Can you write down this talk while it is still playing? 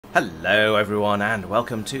Hello everyone and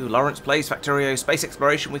welcome to Laurence Plays Factorio Space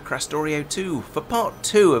Exploration with Factorio 2 for part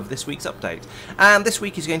 2 of this week's update. And this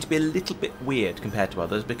week is going to be a little bit weird compared to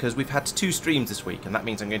others because we've had 2 streams this week, and that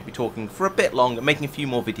means I'm going to be talking for a bit longer, making a few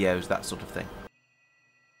more videos, that sort of thing.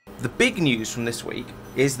 The big news from this week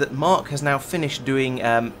is that Marc has now finished doing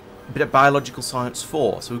a bit of Biological Science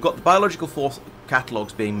 4. So we've got the Biological 4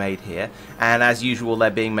 catalogues being made here, and as usual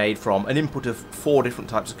they're being made from an input of 4 different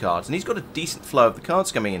types of cards, and he's got a decent flow of the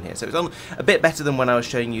cards coming in here, so it's on a bit better than when I was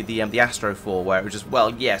showing you the Astro 4, where it was just,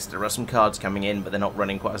 well, yes, there are some cards coming in, but they're not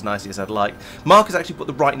running quite as nicely as I'd like. Marc has actually put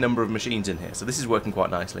the right number of machines in here, so this is working quite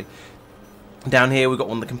nicely. Down here we've got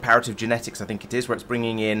one of the comparative genetics, I think it is, where it's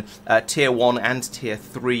bringing in tier 1 and tier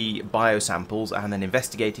 3 biosamples and then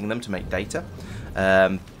investigating them to make data.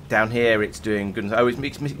 Down here it's doing goodness. Oh, it's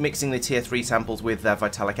mixing the tier 3 samples with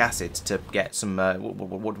vitalic acid to get some,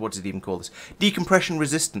 what does it even call this? Decompression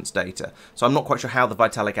resistance data. So I'm not quite sure how the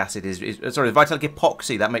vitalic acid sorry, the vitalic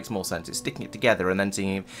epoxy, that makes more sense. It's sticking it together and then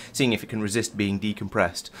seeing if it can resist being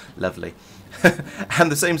decompressed. Lovely.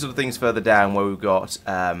 And the same sort of things further down where we've got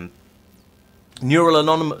neural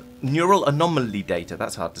anomaly data,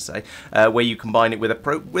 that's hard to say, where you combine it with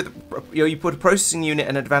you put a processing unit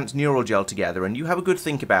and advanced neural gel together, and you have a good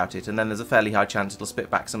think about it, and then there's a fairly high chance it'll spit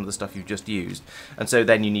back some of the stuff you've just used, and so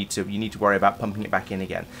then you need to worry about pumping it back in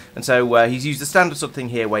again. And so he's used the standard sort of thing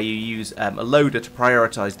here, where you use a loader to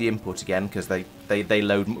prioritize the input again, because they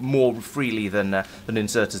load more freely than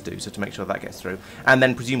inserters do, so to make sure that gets through. And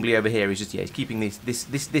then presumably over here he's just he's keeping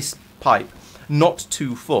this pipe not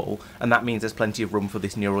too full, and that means there's plenty of room for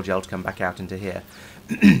this neural gel to come back out into here.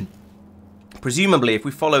 Presumably, if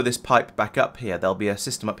we follow this pipe back up here, there'll be a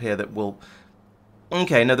system up here that will...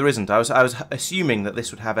 Okay, no, there isn't. I was assuming that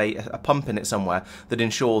this would have a pump in it somewhere that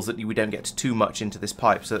ensures that we don't get too much into this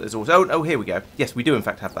pipe. So there's also... Oh, here we go. Yes, we do in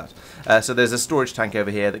fact have that. So there's a storage tank over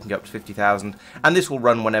here that can go up to 50,000, and this will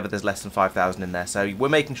run whenever there's less than 5,000 in there. So we're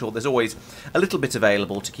making sure there's always a little bit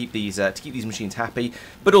available to keep these machines happy,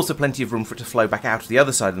 but also plenty of room for it to flow back out to the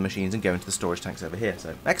other side of the machines and go into the storage tanks over here.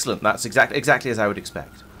 So excellent. That's exactly as I would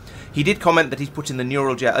expect. He did comment that he's put in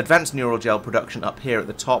the advanced neural gel production up here at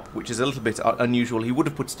the top, which is a little bit unusual. He would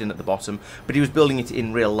have put it in at the bottom, but he was building it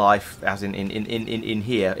in real life, as in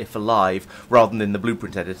here, if alive, rather than in the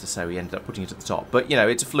blueprint editor, so he ended up putting it at the top. But, you know,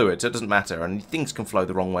 it's a fluid, so it doesn't matter, and things can flow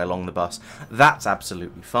the wrong way along the bus. That's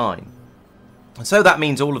absolutely fine. And so that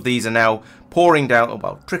means all of these are now pouring down,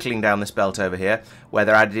 well, trickling down this belt over here, where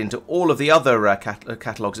they're added into all of the other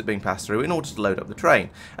catalogues that are being passed through in order to load up the train.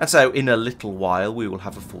 And so in a little while we will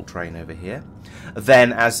have a full train over here.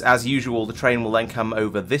 Then, as usual, the train will then come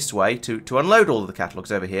over this way to unload all of the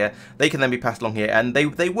catalogues over here. They can then be passed along here, and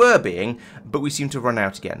they were being, but we seem to run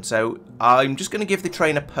out again. So I'm just going to give the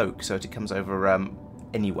train a poke so that it comes over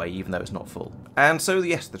anyway, even though it's not full. And so,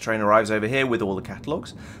 yes, the train arrives over here with all the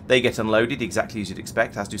catalogues. They get unloaded exactly as you'd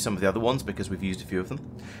expect, as do some of the other ones, because we've used a few of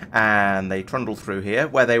them. And they trundle through here,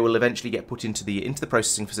 where they will eventually get put into the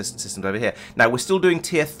processing systems over here. Now, we're still doing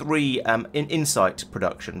tier 3 insight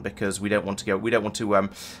production, because we don't want to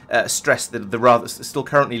stress the rather still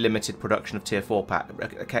currently limited production of tier 4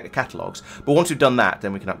 catalogues. But once we've done that,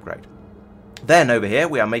 then we can upgrade. Then over here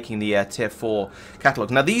we are making the tier 4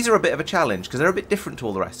 catalogues. Now these are a bit of a challenge because they're a bit different to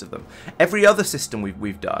all the rest of them. Every other system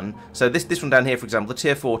we've done, so this one down here, for example, the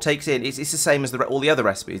tier 4 takes in, it's the same as all the other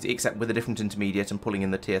recipes except with a different intermediate and pulling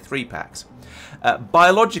in the tier 3 packs.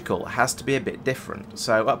 Biological has to be a bit different.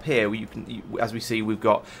 So up here, as we see, we've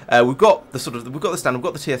got the standard, we've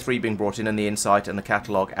got the tier 3 being brought in, and the insight and the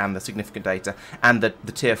catalogue and the significant data, and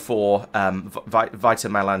the tier 4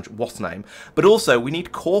 Vitamelange what's name. But also we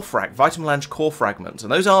need Vitamelange core fragments,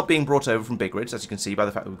 and those are being brought over from Big Ridge, as you can see by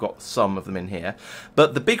the fact that we've got some of them in here.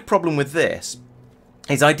 But the big problem with this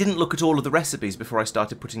is I didn't look at all of the recipes before I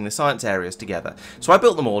started putting the science areas together. So I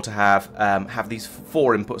built them all to have these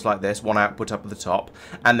 4 inputs like this, 1 output up at the top,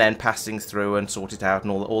 and then pass things through and sort it out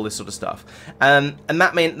and all this sort of stuff. And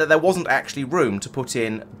that meant that there wasn't actually room to put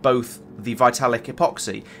in both the vitalic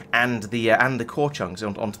epoxy and the core chunks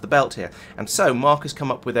onto the belt here. And so Marc has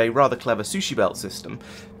come up with a rather clever sushi belt system,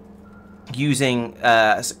 using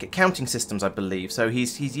counting systems, I believe. So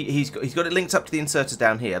he's got it linked up to the inserters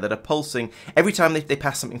down here that are pulsing every time they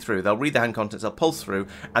pass something through. They'll read the hand contents, they'll pulse through,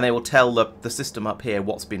 and they will tell the system up here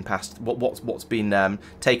what's been passed, what's been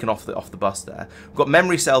taken off the bus there. We've got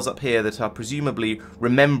memory cells up here that are presumably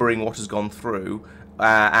remembering what has gone through.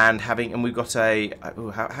 and we've got a...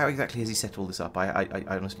 how exactly has he set all this up? I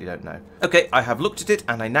honestly don't know. Okay, I have looked at it,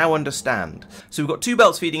 and I now understand. So we've got 2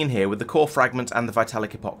 belts feeding in here with the core fragment and the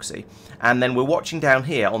Vitalic epoxy, and then we're watching down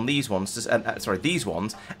here on these ones, these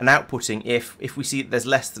ones, and outputting if we see that there's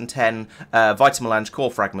less than 10 Vitamelange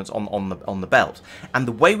core fragments on the belt. And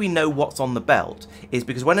the way we know what's on the belt is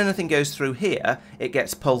because when anything goes through here, it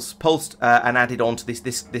gets pulsed and added onto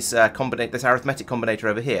this arithmetic combinator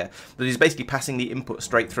over here that is basically passing the input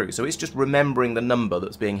straight through. So it's just remembering the number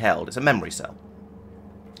that's being held. It's a memory cell.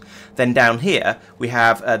 Then down here, we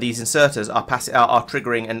have these inserters are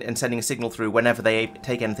triggering and sending a signal through whenever they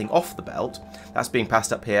take anything off the belt. That's being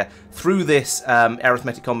passed up here through this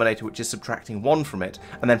arithmetic combinator, which is subtracting 1 from it,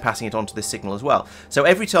 and then passing it onto this signal as well. So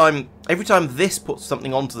every time this puts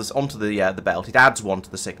something onto the belt, it adds 1 to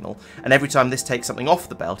the signal, and every time this takes something off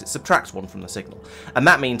the belt, it subtracts 1 from the signal. And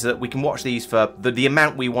that means that we can watch these for the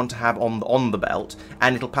amount we want to have on the belt,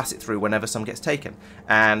 and it'll pass it through whenever some gets taken.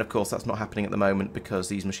 And of course, that's not happening at the moment because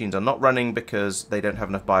these machines are not running, because they don't have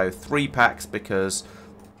enough Bio 3 packs, because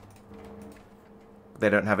they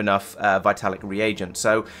don't have enough Vitalic reagent.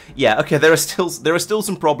 So yeah, okay, there are still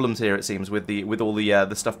some problems here, it seems, with all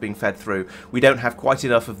the stuff being fed through. We don't have quite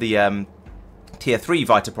enough of the Tier 3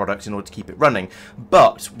 Vita product in order to keep it running,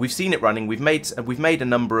 but we've seen it running. We've made a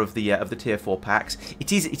number of the Tier 4 packs.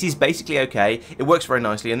 It is basically okay. It works very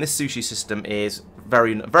nicely, and this sushi system is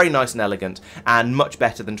very nice and elegant, and much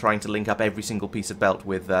better than trying to link up every single piece of belt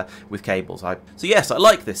with cables. So yes, I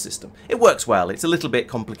like this system. It works well. It's a little bit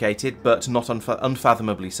complicated, but not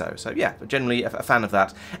unfathomably so. So yeah, generally a fan of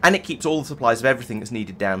that, and it keeps all the supplies of everything that's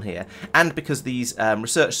needed down here. And because these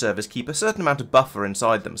research servers keep a certain amount of buffer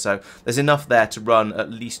inside them, so there's enough there to run at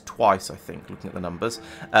least twice, I think, looking at the numbers,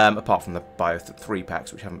 apart from the Bio 3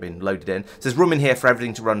 packs, which haven't been loaded in. So there's room in here for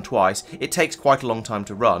everything to run twice. It takes quite a long time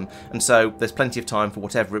to run, and so there's plenty of time for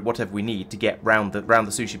whatever we need to get round the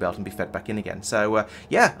sushi belt and be fed back in again. So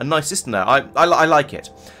yeah, a nice system there. I like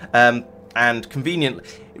it. And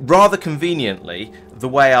rather conveniently, the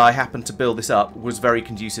way I happened to build this up was very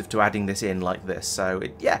conducive to adding this in like this. So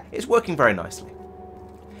yeah, it's working very nicely.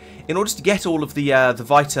 In order to get all of the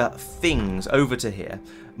Vita things over to here,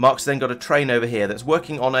 Marc's then got a train over here that's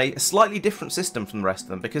working on a slightly different system from the rest of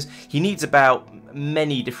them, because he needs about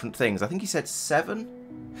many different things. I think he said 7?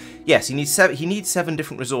 Yes, he needs 7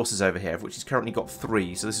 different resources over here, of which he's currently got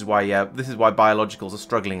 3. So this is why biologicals are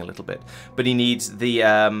struggling a little bit. But he needs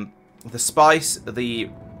the spice, the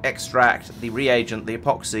extract, the reagent, the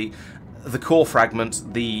epoxy, the core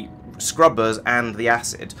fragment, the scrubbers, and the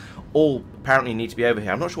acid. All apparently need to be over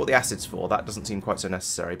here. I'm not sure what the acid's for. That doesn't seem quite so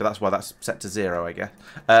necessary, but that's why that's set to 0, I guess.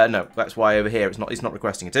 No, that's why over here it's not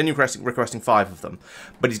requesting. It's only requesting 5 of them,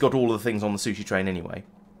 but he's got all of the things on the sushi train anyway.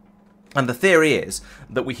 And the theory is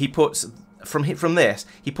that he puts from this,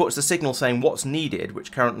 he puts the signal saying what's needed,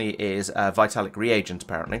 which currently is Vitalic reagent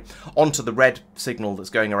apparently, onto the red signal that's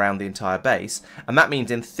going around the entire base, and that means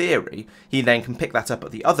in theory he then can pick that up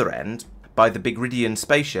at the other end by the Bigridian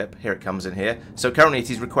spaceship. Here it comes in here. So currently it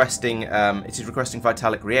is requesting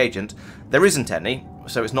Vitalic reagent. There isn't any,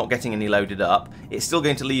 so it's not getting any loaded up. It's still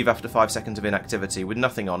going to leave after 5 seconds of inactivity with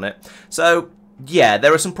nothing on it. So yeah,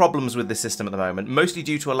 there are some problems with this system at the moment, mostly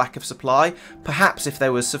due to a lack of supply. Perhaps if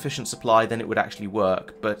there was sufficient supply, then it would actually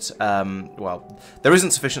work. But, well, there isn't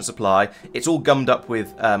sufficient supply. It's all gummed up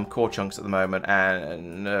with core chunks at the moment,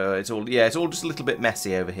 and it's all just a little bit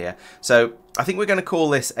messy over here. So I think we're going to call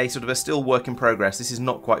this a sort of a still work in progress. This is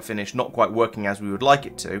not quite finished, not quite working as we would like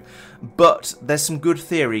it to, but there's some good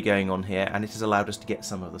theory going on here, and it has allowed us to get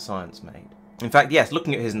some of the science made. In fact, yes,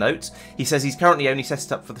 looking at his notes, he says he's currently only set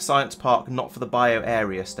it up for the science park, not for the bio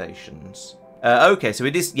area stations. Okay, so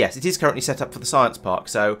it is currently set up for the science park,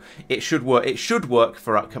 so it should work. It should work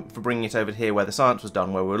for bringing it over here where the science was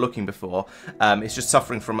done, where we were looking before. It's just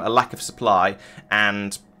suffering from a lack of supply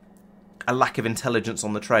and a lack of intelligence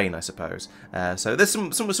on the train, I suppose. So there's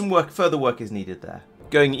some work. Further work is needed there.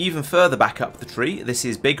 Going even further back up the tree, this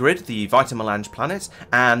is Bigrid, the Vitamelange planet,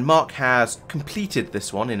 and Marc has completed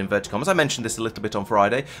this one, in inverted commas. I mentioned this a little bit on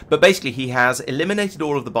Friday, but basically he has eliminated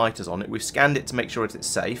all of the biters on it. We've scanned it to make sure it's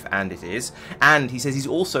safe, and it is. And he says he's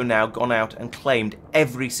also now gone out and claimed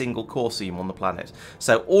every single core seam on the planet.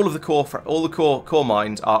 So all of the core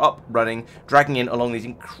mines are up, running, dragging in along these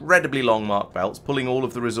incredibly long Marc belts, pulling all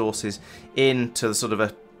of the resources into sort of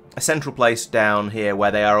a central place down here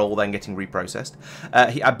where they are all then getting reprocessed.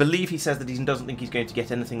 I believe he says that he doesn't think he's going to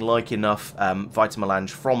get anything like enough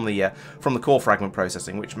vitamelange from the core fragment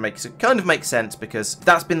processing, which kind of makes sense because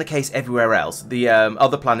that's been the case everywhere else. The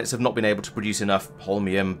other planets have not been able to produce enough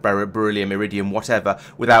holmium, beryllium, iridium, whatever,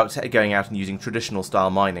 without going out and using traditional style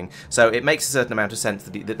mining. So it makes a certain amount of sense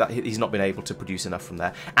that he's not been able to produce enough from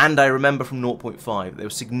there. And I remember from 0.5 there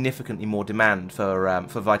was significantly more demand for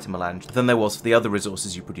vitamelange than there was for the other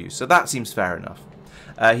resources you produce. So that seems fair enough.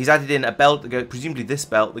 He's added in a belt that goes, presumably this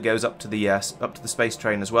belt that goes up to the space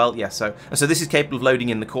train as well. Yes, so this is capable of loading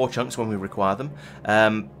in the core chunks when we require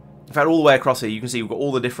them. In fact, all the way across here, you can see we've got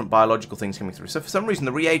all the different biological things coming through. So for some reason,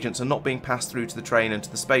 the reagents are not being passed through to the train and to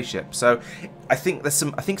the spaceship. So I think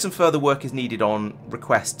some further work is needed on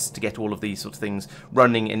requests to get all of these sort of things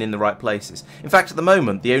running and in the right places. In fact, at the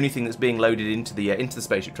moment, the only thing that's being loaded into the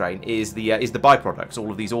spaceship train is the byproducts, all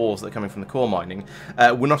of these ores that are coming from the core mining.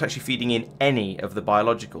 We're not actually feeding in any of the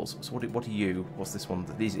biologicals. So what are you? What's this one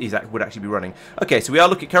that would actually be running? Okay, so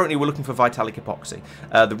currently we're looking for vitalic epoxy.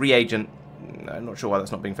 The reagent. I'm not sure why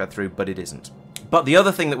that's not being fed through, but it isn't. But the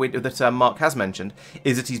other thing that Marc has mentioned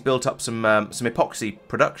is that he's built up some epoxy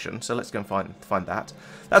production. So let's go and find that.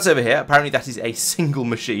 That's over here. Apparently that is a single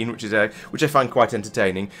machine, which I find quite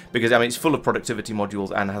entertaining because I mean it's full of productivity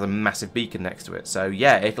modules and has a massive beacon next to it. So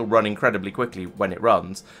yeah, it'll run incredibly quickly when it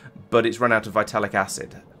runs, but it's run out of vitalic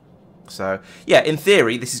acid. So, yeah, in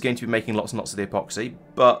theory, this is going to be making lots and lots of the epoxy,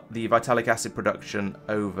 but the vitalic acid production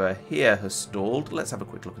over here has stalled. Let's have a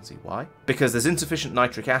quick look and see why. Because there's insufficient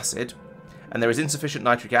nitric acid, and there is insufficient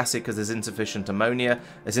nitric acid because there's insufficient ammonia.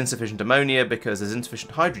 There's insufficient ammonia because there's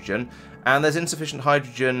insufficient hydrogen, and there's insufficient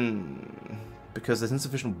hydrogen because there's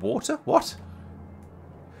insufficient water? What?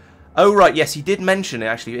 Oh right, yes, he did mention it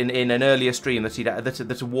actually in an earlier stream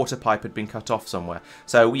that a water pipe had been cut off somewhere.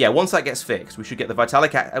 So yeah, once that gets fixed, we should get the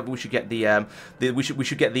vitalic, we should get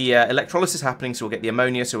the electrolysis happening. So we'll get the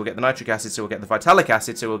ammonia, so we'll get the nitric acid, so we'll get the vitalic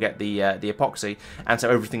acid, so we'll get the epoxy, and so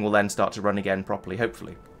everything will then start to run again properly,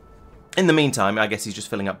 hopefully. In the meantime, I guess he's just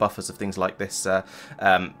filling up buffers of things like this.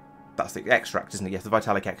 That's the extract, isn't it? Yes, the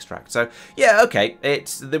vitalic extract. So, yeah, okay,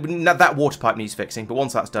 that water pipe needs fixing, but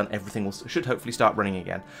once that's done, everything should hopefully start running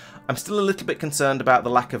again. I'm still a little bit concerned about the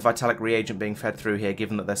lack of vitalic reagent being fed through here,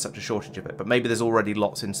 given that there's such a shortage of it, but maybe there's already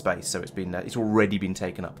lots in space, so it's already been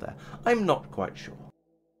taken up there. I'm not quite sure.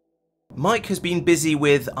 Mike has been busy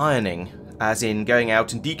with ironing, as in going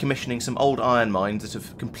out and decommissioning some old iron mines that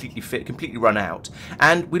have completely run out.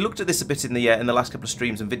 And we looked at this a bit in the last couple of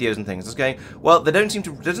streams and videos and things. I was going, well, there doesn't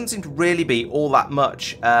seem to really be all that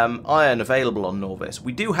much iron available on Norvis.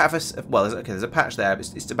 We do have there's a patch there.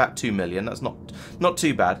 It's about 2 million. That's not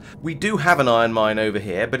too bad. We do have an iron mine over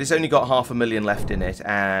here, but it's only got 500,000 left in it.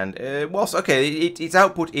 And whilst its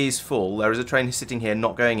output is full, there is a train sitting here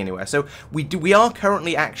not going anywhere. So we are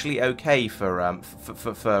currently actually okay for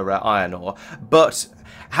iron ore. But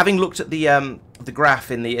having looked at the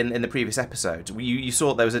graph in the previous episode, you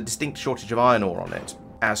saw there was a distinct shortage of iron ore on it,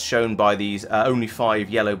 as shown by these only 5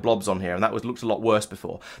 yellow blobs on here, and that looked a lot worse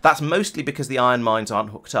before. That's mostly because the iron mines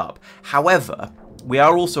aren't hooked up. However, we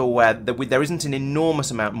are also aware that there isn't an enormous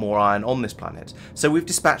amount more iron on this planet, so we've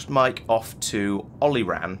dispatched Mike off to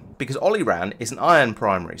Oliran, because Oliran is an iron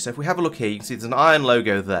primary. So if we have a look here, you can see there's an iron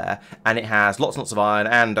logo there, and it has lots and lots of iron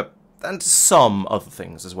and some other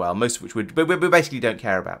things as well, most of which we basically don't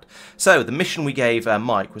care about. So the mission we gave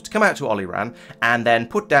Mike was to come out to Oliran and then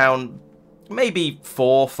put down maybe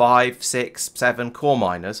 4, 5, 6, 7 core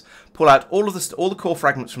miners, pull out all the core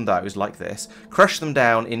fragments from those like this, crush them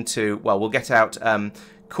down into, well, we'll get out iron,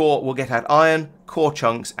 core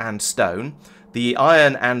chunks, and stone. The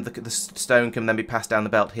iron and the stone can then be passed down the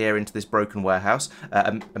belt here into this broken warehouse.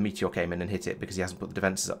 A meteor came in and hit it because he hasn't put the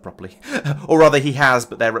defences up properly. Or rather, he has,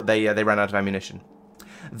 but they ran out of ammunition.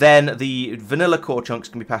 Then the vanilla core chunks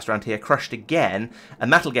can be passed around here, crushed again,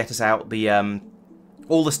 and that'll get us out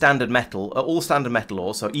all the standard metal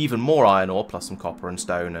ore, so even more iron ore, plus some copper and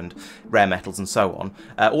stone and rare metals and so on.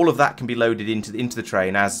 All of that can be loaded into the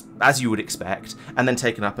train as you would expect, and then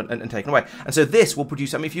taken up and taken away. And so this will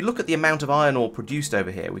produce. I mean, if you look at the amount of iron ore produced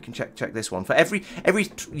over here, we can check this one. For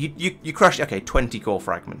you crush 20 core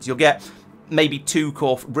fragments, you'll get maybe 2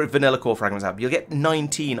 vanilla core fragments out, but you'll get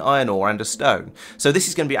 19 iron ore and a stone. So this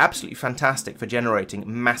is going to be absolutely fantastic for generating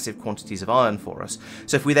massive quantities of iron for us.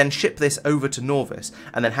 So if we then ship this over to Norvis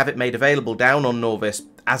and then have it made available down on Norvis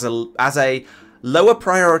as a Lower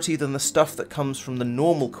priority than the stuff that comes from the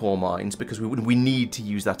normal core mines, because we need to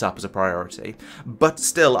use that up as a priority, but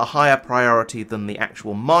still a higher priority than the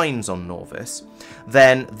actual mines on Norvis,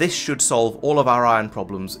 then this should solve all of our iron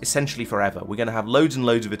problems essentially forever. We're going to have loads and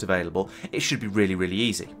loads of it available. It should be really, really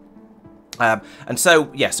easy. And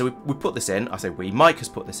so, yeah, so we put this in. I say we, Mike has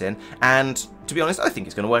put this in, and to be honest, I think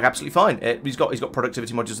it's going to work absolutely fine. He's got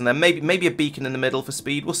productivity modules in there, maybe a beacon in the middle for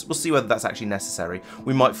speed. We'll see whether that's actually necessary.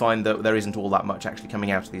 We might find that there isn't all that much actually coming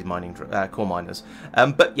out of these mining core miners.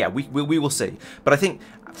 But yeah, we will see. But I think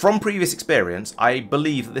from previous experience, I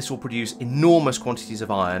believe that this will produce enormous quantities of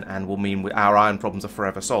iron and will mean our iron problems are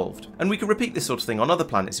forever solved. And we can repeat this sort of thing on other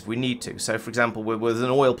planets if we need to. So, for example, we're an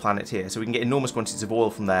oil planet here, so we can get enormous quantities of oil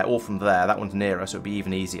from there or from there. That one's nearer, so it'd be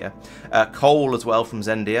even easier. Coal as well from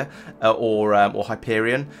Zendia or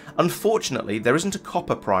Hyperion. Unfortunately, there isn't a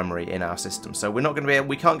copper primary in our system, so we're not going to be able,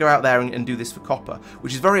 we can't go out there and do this for copper,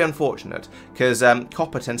 which is very unfortunate because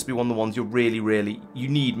copper tends to be one of the ones you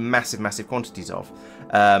need massive quantities of.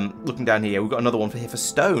 Looking down here, we've got another one here for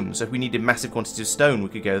stone, so if we needed massive quantities of stone, we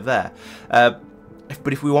could go there. But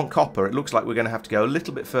if we want copper, it looks like we're going to have to go a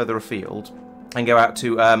little bit further afield and go out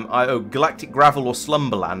to Galactic Gravel or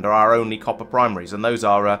Slumberland are our only copper primaries, and those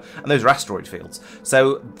are asteroid fields.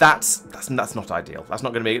 So that's not ideal. That's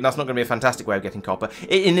not going to be a fantastic way of getting copper.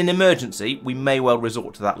 In an emergency, we may well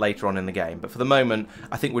resort to that later on in the game, but for the moment,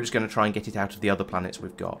 I think we're just going to try and get it out of the other planets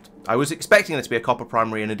we've got. I was expecting there to be a copper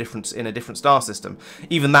primary in a different star system.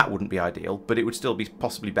 Even that wouldn't be ideal, but it would still be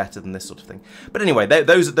possibly better than this sort of thing. But anyway,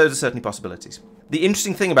 those are certainly possibilities. The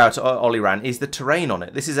interesting thing about Oliran is the terrain on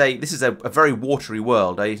it. This is a very watery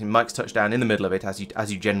world. Mike's touched down in the middle of it, as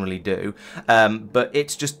you generally do. But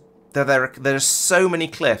it's just there are so many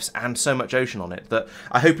cliffs and so much ocean on it that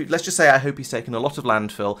I hope he's taken a lot of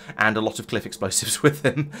landfill and a lot of cliff explosives with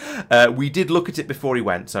him. We did look at it before he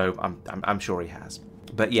went, so I'm sure he has.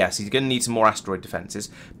 But yes, he's going to need some more asteroid defences,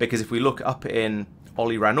 because if we look up in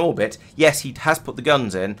Oliran orbit, yes, he has put the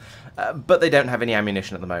guns in, but they don't have any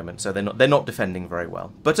ammunition at the moment, so they're not defending very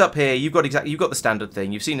well. But up here, you've got the standard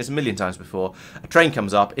thing. You've seen this a million times before. A train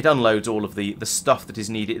comes up, it unloads all of the stuff that is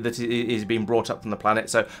needed, that is being brought up from the planet.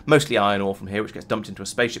 So mostly iron ore from here, which gets dumped into a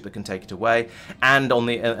spaceship that can take it away, and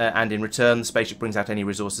and in return, the spaceship brings out any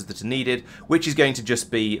resources that are needed, which is going to just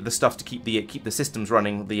be the stuff to keep the systems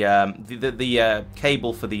running, the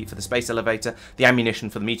cable for the space elevator, the ammunition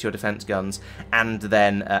for the meteor defense guns, and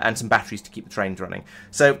then some batteries to keep the trains running.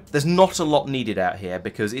 So there's not a lot needed out here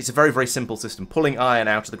because it's a very simple system. Pulling iron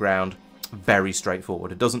out of the ground, very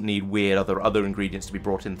straightforward. It doesn't need weird other ingredients to be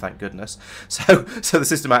brought in, thank goodness. So the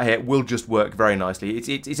system out here will just work very nicely.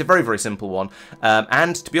 It's a very simple one,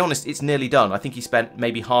 and to be honest, it's nearly done. I think he spent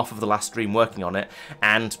maybe half of the last stream working on it,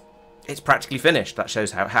 and it's practically finished. That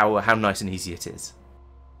shows how nice and easy it is.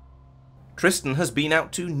 Tristan has been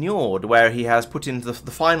out to Njord, where he has put in the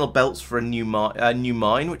final belts for a new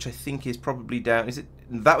mine, which I think is probably down. Is it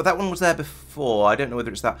that one was there before? I don't know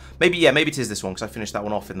whether it's that. Maybe it is this one, because I finished that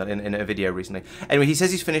one off in a video recently. Anyway, he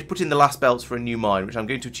says he's finished putting the last belts for a new mine, which I'm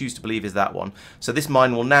going to choose to believe is that one. So this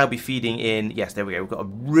mine will now be feeding in. Yes, there we go. We've got a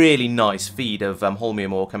really nice feed of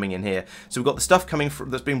holmium ore coming in here. So we've got the stuff coming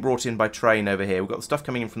that's been brought in by train over here. We've got the stuff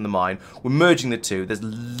coming in from the mine. We're merging the two.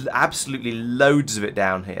 There's absolutely loads of it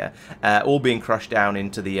down here, all being crushed down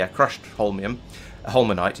into the crushed holmium.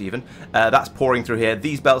 Holmanite even. That's pouring through here.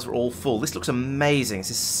 These belts are all full. This looks amazing.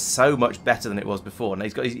 This is so much better than it was before. And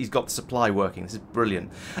he's got the supply working. This is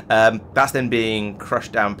brilliant. That's then being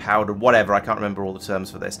crushed down, powdered, whatever. I can't remember all the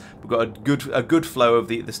terms for this. We've got a good flow of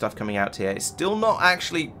the stuff coming out here. It's still not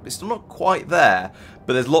quite there,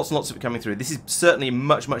 but there's lots and lots of it coming through. This is certainly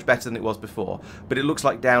much better than it was before. But it looks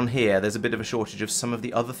like down here there's a bit of a shortage of some of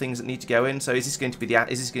the other things that need to go in. So is this going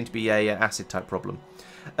to be a acid type problem?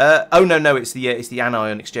 Oh no, it's the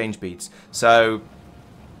anion exchange beads. So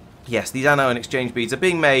yes, these anion exchange beads are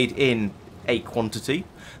being made in a quantity.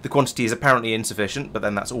 The quantity is apparently insufficient, but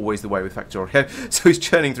then that's always the way with Factorio. So he's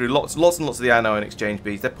churning through lots and lots of the anion exchange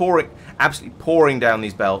beads. They're absolutely pouring down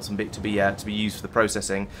these belts and to be used for the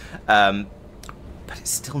processing. But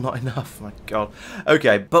it's still not enough, my god.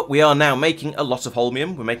 Okay, but we are now making a lot of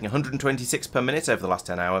holmium. We're making 126 per minute over the last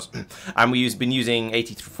 10 hours. And we've been using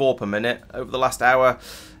 84 per minute over the last hour.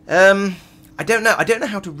 I don't know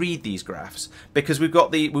how to read these graphs, because we've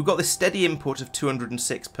got the steady input of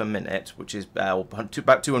 206 per minute, which is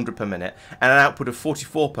about 200 per minute, and an output of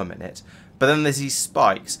 44 per minute. But then there's these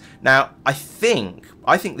spikes. Now, I think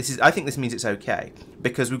this means it's okay,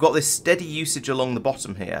 because we've got this steady usage along the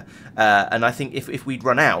bottom here, and I think if we'd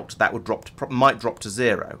run out, that would might drop to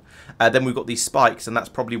 0. Then we've got these spikes, and that's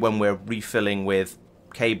probably when we're refilling with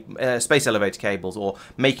space elevator cables, or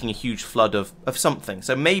making a huge flood of something.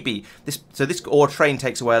 So maybe this or a train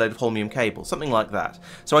takes away a load of holmium cables, something like that.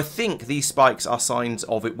 So I think these spikes are signs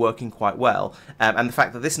of it working quite well, and the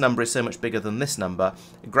fact that this number is so much bigger than this number,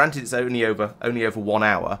 granted it's only over 1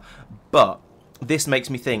 hour, but this makes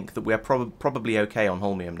me think that we are probably okay on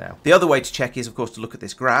holmium now. The other way to check is, of course, to look at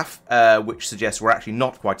this graph, which suggests we're actually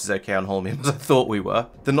not quite as okay on holmium as I thought we were.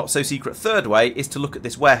 The not-so-secret third way is to look at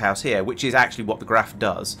this warehouse here, which is actually what the graph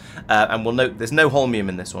does. And we'll note there's no holmium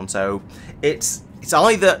in this one, so it's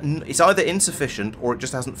either insufficient or it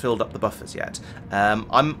just hasn't filled up the buffers yet.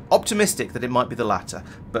 I'm optimistic that it might be the latter,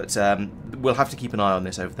 but we'll have to keep an eye on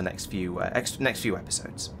this over the next few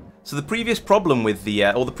episodes. So the previous problem with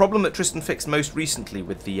or the problem that Tristan fixed most recently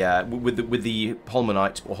with the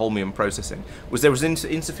holmonite or holmium processing was there was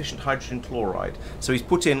insufficient hydrogen chloride. So he's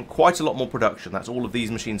put in quite a lot more production. That's all of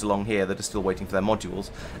these machines along here that are still waiting for their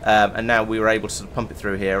modules, and now we were able to sort of pump it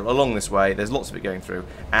through here along this way. There's lots of it going through,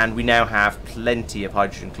 and we now have plenty of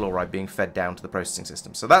hydrogen chloride being fed down to the processing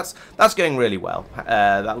system. So that's going really well.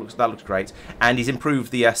 That looks great, and he's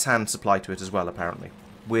improved the sand supply to it as well, apparently.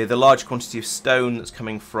 With a large quantity of stone that's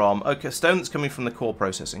coming from the core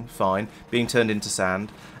processing, fine, being turned into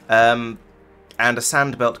sand, and a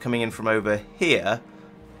sand belt coming in from over here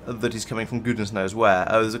that is coming from goodness knows where.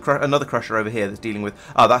 Oh, there's another crusher over here that's dealing with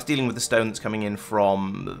the stone that's coming in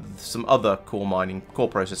from some other core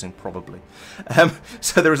processing probably.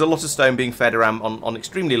 So there is a lot of stone being fed around on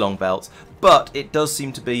extremely long belts, but it does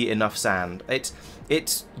seem to be enough sand.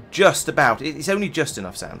 It's only just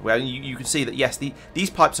enough sand. Where you can see that yes, these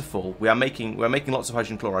pipes are full. We're making lots of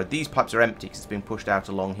hydrogen chloride. These pipes are empty because it's being pushed out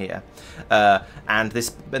along here, and this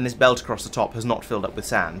belt across the top has not filled up with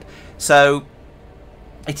sand. So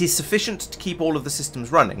it is sufficient to keep all of the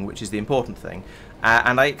systems running, which is the important thing.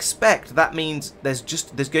 And I expect that means there's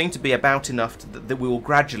going to be about enough that we will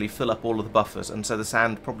gradually fill up all of the buffers, and so the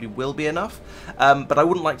sand probably will be enough. But I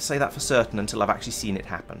wouldn't like to say that for certain until I've actually seen it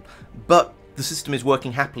happen. But the system is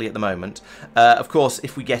working happily at the moment. Of course,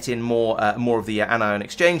 if we get in more of the anion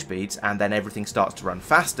exchange beads, and then everything starts to run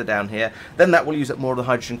faster down here, then that will use up more of the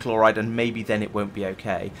hydrogen chloride, and maybe then it won't be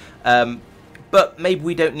okay. But maybe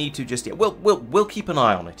we don't need to just yet. We'll keep an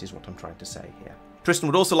eye on it, is what I'm trying to say here. Tristan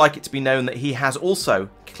would also like it to be known that he has also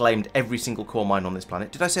claimed every single core mine on this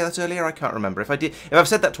planet. Did I say that earlier? I can't remember. If I've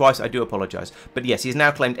said that twice, I do apologise. But yes, he has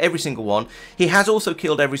now claimed every single one. He has also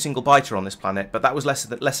killed every single biter on this planet, but that was less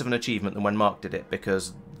of an achievement than when Marc did it,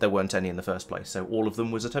 because there weren't any in the first place. So all of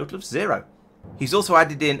them was a total of 0. He's also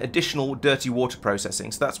added in additional dirty water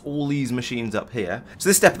processing, so that's all these machines up here. So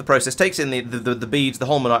this step of the process takes in the beads, the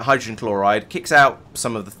holmonite, hydrogen chloride, kicks out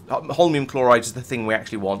some of the holmium chloride is the thing we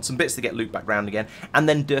actually want, some bits that get looped back round again, and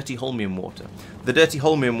then dirty holmium water. The dirty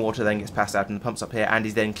holmium water then gets passed out in the pumps up here and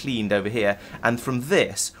is then cleaned over here, and from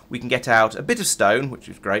this we can get out a bit of stone, which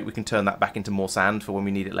is great. We can turn that back into more sand for when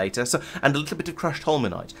we need it later, and a little bit of crushed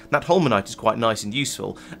holmonite. That holmonite is quite nice and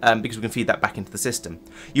useful because we can feed that back into the system.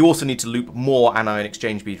 You also need to loop more anion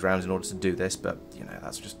exchange bead rounds in order to do this, but you know,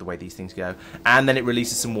 that's just the way these things go. And then it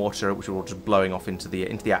releases some water, which are all just blowing off into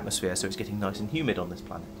the atmosphere, so it's getting nice and humid on this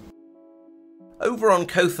planet. Over on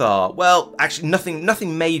Kothar, well, actually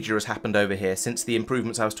nothing major has happened over here since the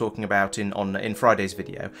improvements I was talking about in Friday's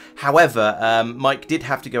video. However, Mike did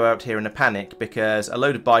have to go out here in a panic because a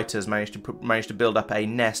load of biters managed to build up a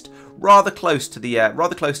nest rather close to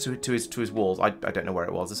his walls. I don't know where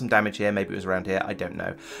it was. There's some damage here. Maybe it was around here. I don't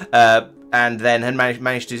know. And then had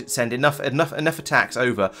managed to send enough attacks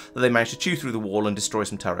over that they managed to chew through the wall and destroy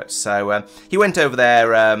some turrets. So he went over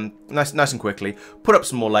there nice and quickly, put up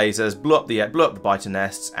some more lasers, blew up the biter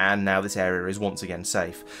nests, and now this area is once again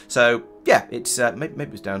safe. So yeah, it's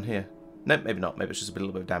maybe it's down here. No, maybe not. Maybe it's just a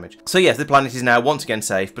little bit of damage. So yes, the planet is now once again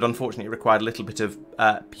safe, but unfortunately it required a little bit of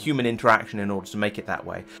human interaction in order to make it that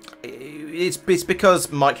way. It's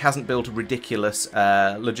because Mike hasn't built a ridiculous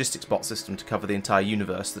logistics bot system to cover the entire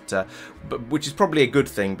universe, which is probably a good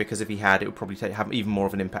thing, because if he had, it would probably have even more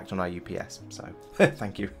of an impact on our UPS. So,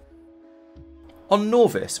 thank you. On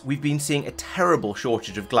Norvis, we've been seeing a terrible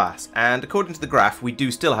shortage of glass, and according to the graph, we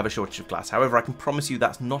do still have a shortage of glass. However, I can promise you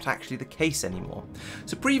that's not actually the case anymore.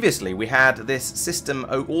 So previously, we had this system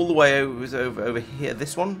all the way over here.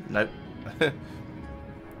 This one? No.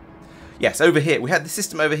 Yes, over here. We had the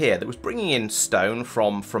system over here that was bringing in stone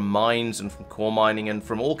from mines and from core mining and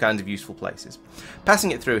from all kinds of useful places.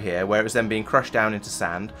 Passing it through here, where it was then being crushed down into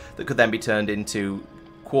sand that could then be turned into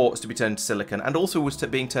quartz to be turned to silicon, and also was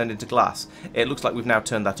being turned into glass. It looks like we've now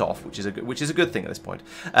turned that off, which is a good thing at this point.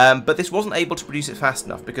 But this wasn't able to produce it fast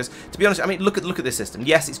enough because, to be honest, I mean, look at this system.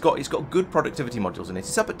 Yes, it's got good productivity modules in it.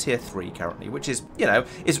 It's up at tier 3 currently, which is, you know,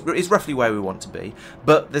 is roughly where we want to be.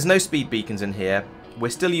 But there's no speed beacons in here. We're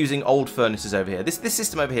still using old furnaces over here. This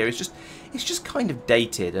system over here is just kind of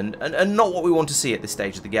dated and not what we want to see at this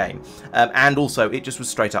stage of the game. And also, it just was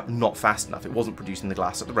straight up not fast enough. It wasn't producing the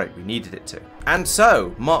glass at the rate we needed it to. And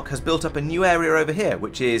so, Marc has built up a new area over here,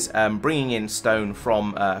 which is bringing in stone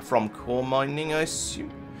from core mining, I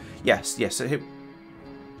assume. Yes. So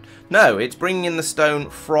no, it's bringing in the stone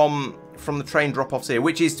from the train drop-offs here,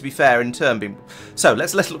 which is, to be fair, in turn being... So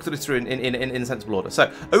let's look through this through in sensible order.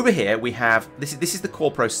 So over here we have this is the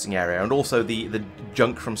core processing area and also the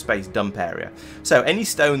junk from space dump area. So any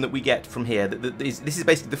stone that we get from here, this is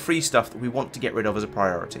basically the free stuff that we want to get rid of as a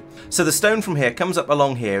priority. So the stone from here comes up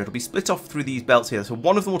along here. It'll be split off through these belts here. So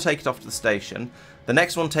one of them will take it off to the station. The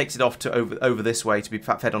next one takes it off to over this way to be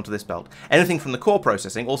fed onto this belt. Anything from the core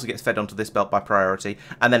processing also gets fed onto this belt by priority,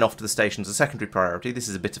 and then off to the station as a secondary priority. This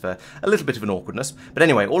is a little bit of an awkwardness, but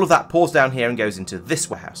anyway, all of that pours down here and goes into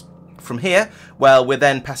this warehouse. From here, well, we're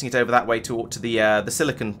then passing it over that way to the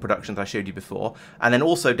silicon production that I showed you before, and then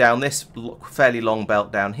also down this fairly long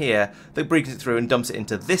belt down here that brings it through and dumps it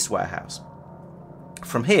into this warehouse.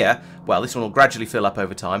 From here, well, this one will gradually fill up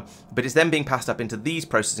over time, but it's then being passed up into these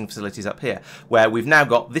processing facilities up here, where we've now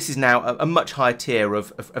got, this is now a much higher tier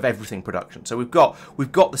of everything production. So we've got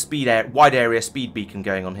the wide area speed beacon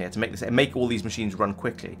going on here to make all these machines run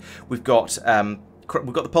quickly. We've got the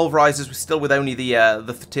pulverizers. We're still with only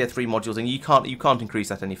the tier 3 modules, and you can't increase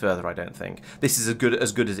that any further, I don't think. This is as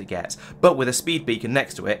good as it gets. But with a speed beacon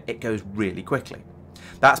next to it, it goes really quickly.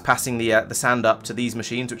 That's passing the sand up to these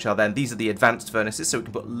machines, which are these are the advanced furnaces, so we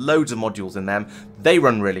can put loads of modules in them. They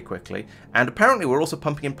run really quickly, and apparently we're also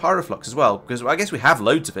pumping in pyroflux as well, because I guess we have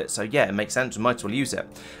loads of it, so yeah, it makes sense, we might as well use it.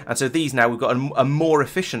 And so these now, we've got a more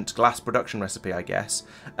efficient glass production recipe, I guess,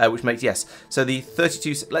 which makes, yes, so the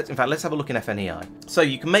 32, in fact, let's have a look in FNEI. So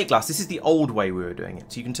you can make glass, this is the old way we were doing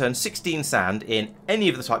it, so you can turn 16 sand in any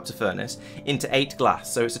of the types of furnace into 8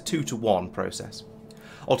 glass, so it's a 2-to-1 process.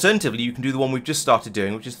 Alternatively, you can do the one we've just started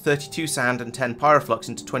doing, which is 32 sand and 10 pyroflux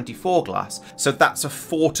into 24 glass. So that's a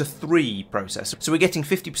 4-to-3 process. So we're getting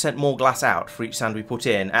 50% more glass out for each sand we put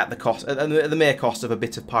in at the mere cost of a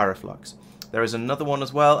bit of pyroflux. There is another one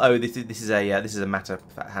as well. Oh, this is a matter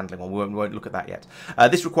handling one. We won't look at that yet.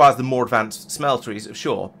 This requires the more advanced smelteries,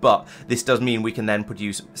 sure, but this does mean we can then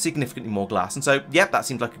produce significantly more glass. And so, yeah, that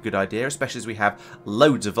seems like a good idea, especially as we have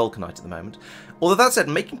loads of vulcanite at the moment. Although that said,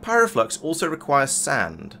 making pyroflux also requires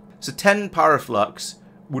sand. So 10 pyroflux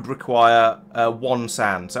would require 1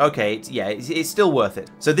 sand. So okay, it's still worth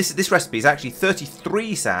it. So this recipe is actually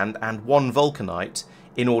 33 sand and 1 vulcanite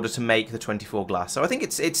in order to make the 24 glass. So I think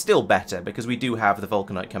it's still better because we do have the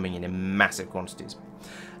vulcanite coming in massive quantities.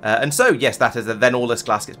 And so, yes, that is then all this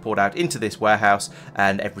glass gets poured out into this warehouse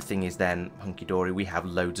and everything is then hunky-dory. We have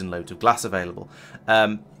loads and loads of glass available.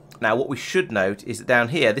 Now, what we should note is that down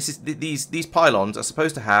here, these pylons are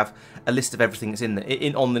supposed to have a list of everything that's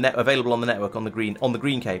available on the network on the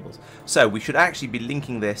green cables. So we should actually be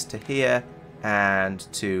linking this to here and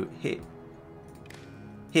to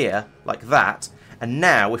here like that. And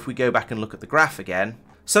now, if we go back and look at the graph again,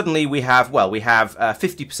 suddenly we have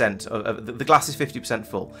 50% of the glass is 50%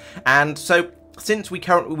 full. And so, since we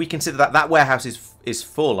consider that warehouse is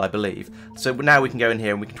full, I believe. So now we can go in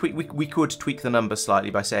here and we could tweak the numbers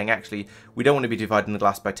slightly by saying, actually, we don't want to be dividing the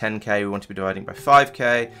glass by 10k. We want to be dividing by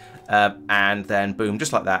 5k, and then boom,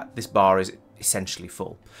 just like that, this bar is essentially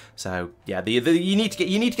full. So yeah, you need to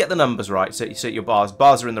get the numbers right so your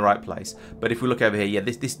bars are in the right place. But if we look over here, yeah,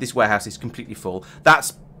 this warehouse is completely full.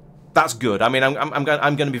 That's good. I mean, I'm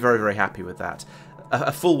going to be very, very happy with that.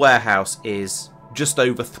 A full warehouse is just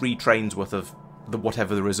over 3 trains worth of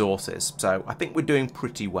whatever the resource is. So I think we're doing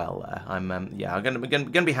pretty well there. I'm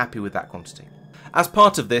going to be happy with that quantity. As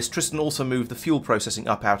part of this, Tristan also moved the fuel processing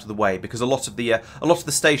up out of the way because a lot of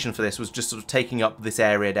the station for this was just sort of taking up this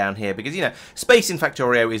area down here because, you know, space in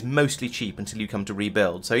Factorio is mostly cheap until you come to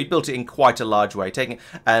rebuild. So he built it in quite a large way,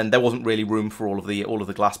 and there wasn't really room for all of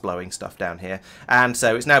the glass blowing stuff down here. And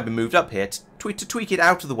so it's now been moved up here to tweak it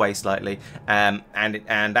out of the way slightly, and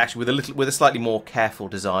actually with a slightly more careful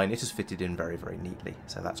design, it has fitted in very, very neatly.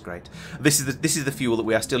 So that's great. This is the fuel that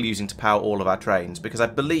we are still using to power all of our trains, because I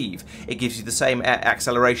believe it gives you the same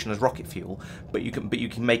acceleration as rocket fuel, but you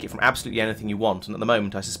can make it from absolutely anything you want. And at the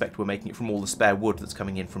moment, I suspect we're making it from all the spare wood that's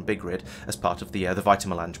coming in from Big Grid as part of the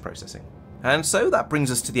Vitamelange processing. And so that brings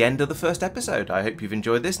us to the end of the first episode. I hope you've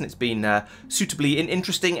enjoyed this, and it's been suitably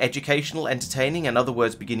interesting, educational, entertaining, and other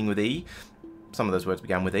words beginning with E. Some of those words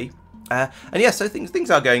began with E. And yeah, so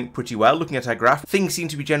things are going pretty well. Looking at our graph, things seem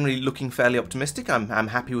to be generally looking fairly optimistic. I'm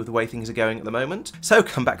happy with the way things are going at the moment. So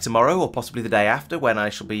come back tomorrow, or possibly the day after, when I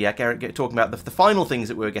shall be talking about the final things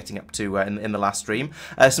that we were getting up to in the last stream.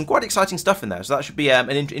 Some quite exciting stuff in there, so that should be an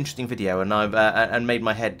interesting video. And I've and made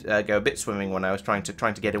my head go a bit swimming when I was trying to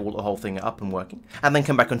get the whole thing up and working. And then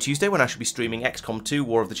come back on Tuesday when I shall be streaming XCOM 2: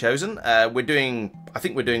 War of the Chosen. I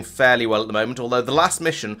think we're doing fairly well at the moment. Although the last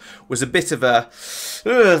mission was a bit of a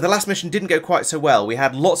the last mission didn't go quite so well. We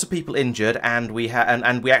had lots of people injured, and we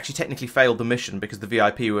actually technically failed the mission because the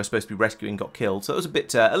VIP we were supposed to be rescuing got killed. So it was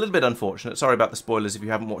a little bit unfortunate. Sorry about the spoilers if you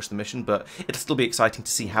haven't watched the mission, but it'll still be exciting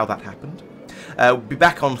to see how that happened. We'll be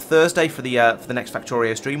back on Thursday for the next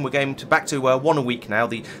Factorio stream. We're going back to one a week now.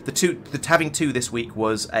 Having two this week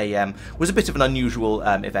was a bit of an unusual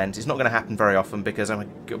event. It's not going to happen very often because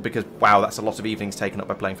wow, that's a lot of evenings taken up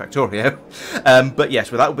by playing Factorio. But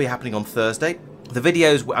yes, well, that will be happening on Thursday. The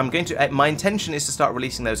videos, my intention is to start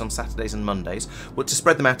releasing those on Saturdays and Mondays, but to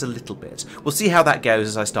spread them out a little bit. We'll see how that goes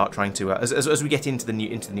as I start trying to, as we get into the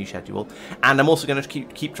new schedule. And I'm also going to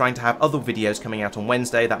keep trying to have other videos coming out on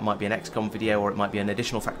Wednesday. That might be an XCOM video, or it might be an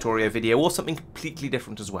additional Factorio video, or something completely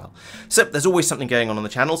different as well. So there's always something going on the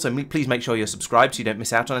channel, so please make sure you're subscribed so you don't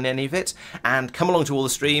miss out on any of it. And come along to all the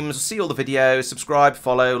streams, see all the videos, subscribe,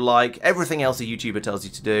 follow, like, everything else a YouTuber tells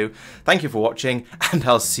you to do. Thank you for watching, and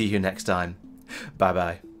I'll see you next time.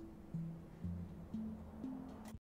 Bye-bye.